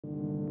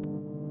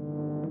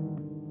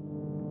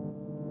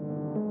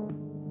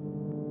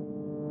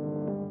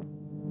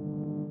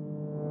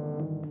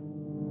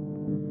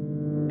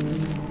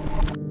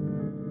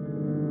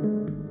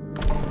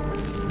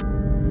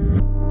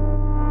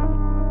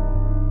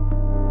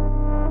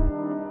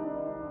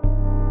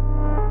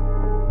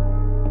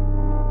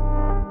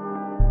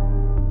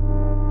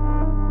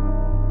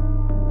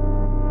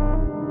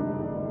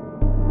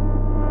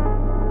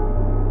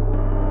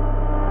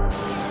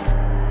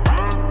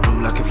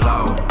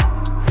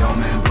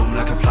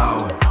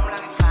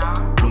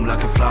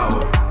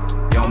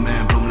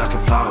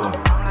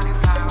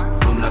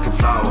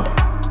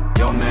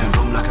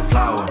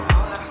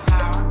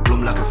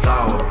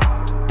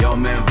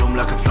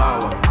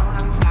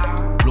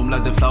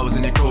flowers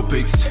in the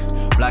tropics.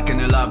 Black in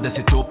the love, that's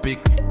a topic.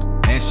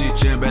 Ain't shit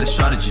change, better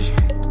strategy.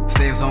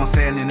 Slaves on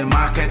sale in the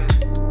market.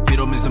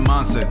 Freedom is a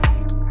mindset.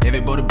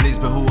 Everybody believes,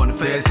 but who wanna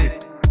face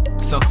it?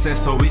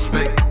 Success or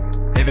respect.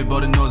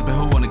 Everybody knows, but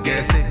who wanna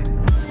guess it?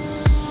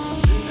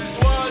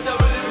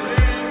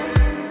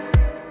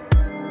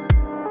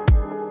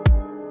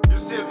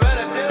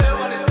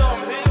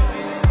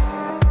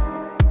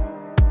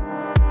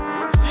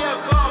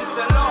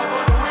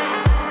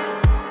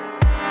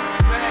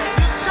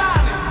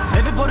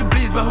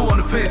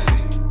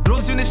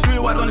 In the street,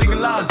 why don't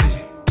legalize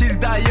it? Kids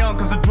die young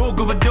cause of drug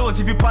overdose.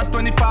 If you pass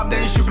 25,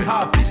 then you should be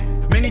happy.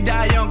 Many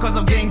die young cause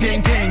of gang.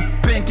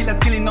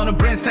 Painkillers killing on the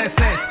brain cells.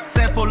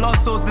 Sell for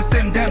lost souls, the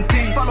same damn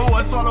thing. Follow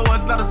us,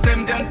 not the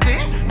same damn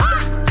thing.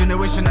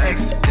 Generation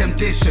X,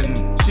 temptation.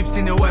 Ships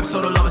in the web,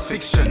 so the love is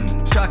fiction.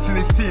 Shots in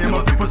the sea,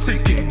 my people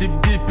seeking.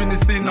 Deep in the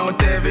sea, no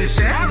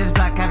television. This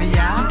black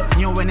caviar,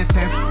 new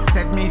innocence.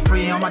 Set me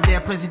free on my dear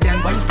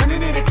president. Why you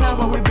spending in the club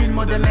where we build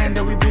motherland,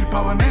 that we build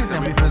power men's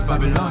and we first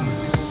Babylon.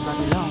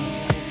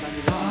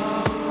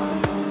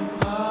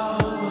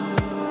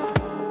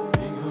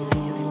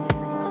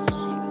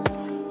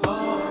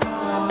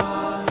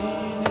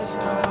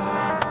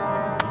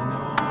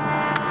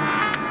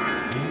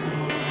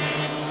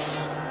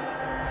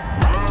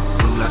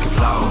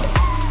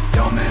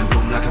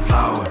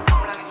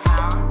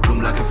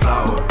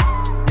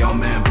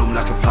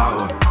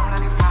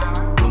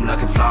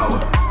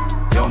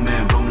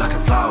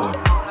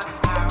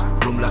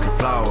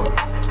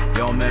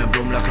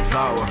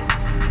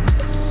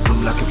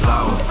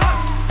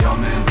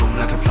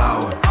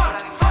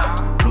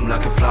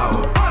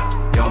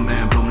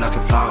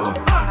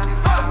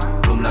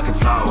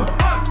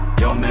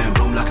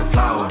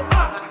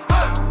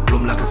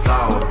 Bloom like a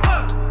flower.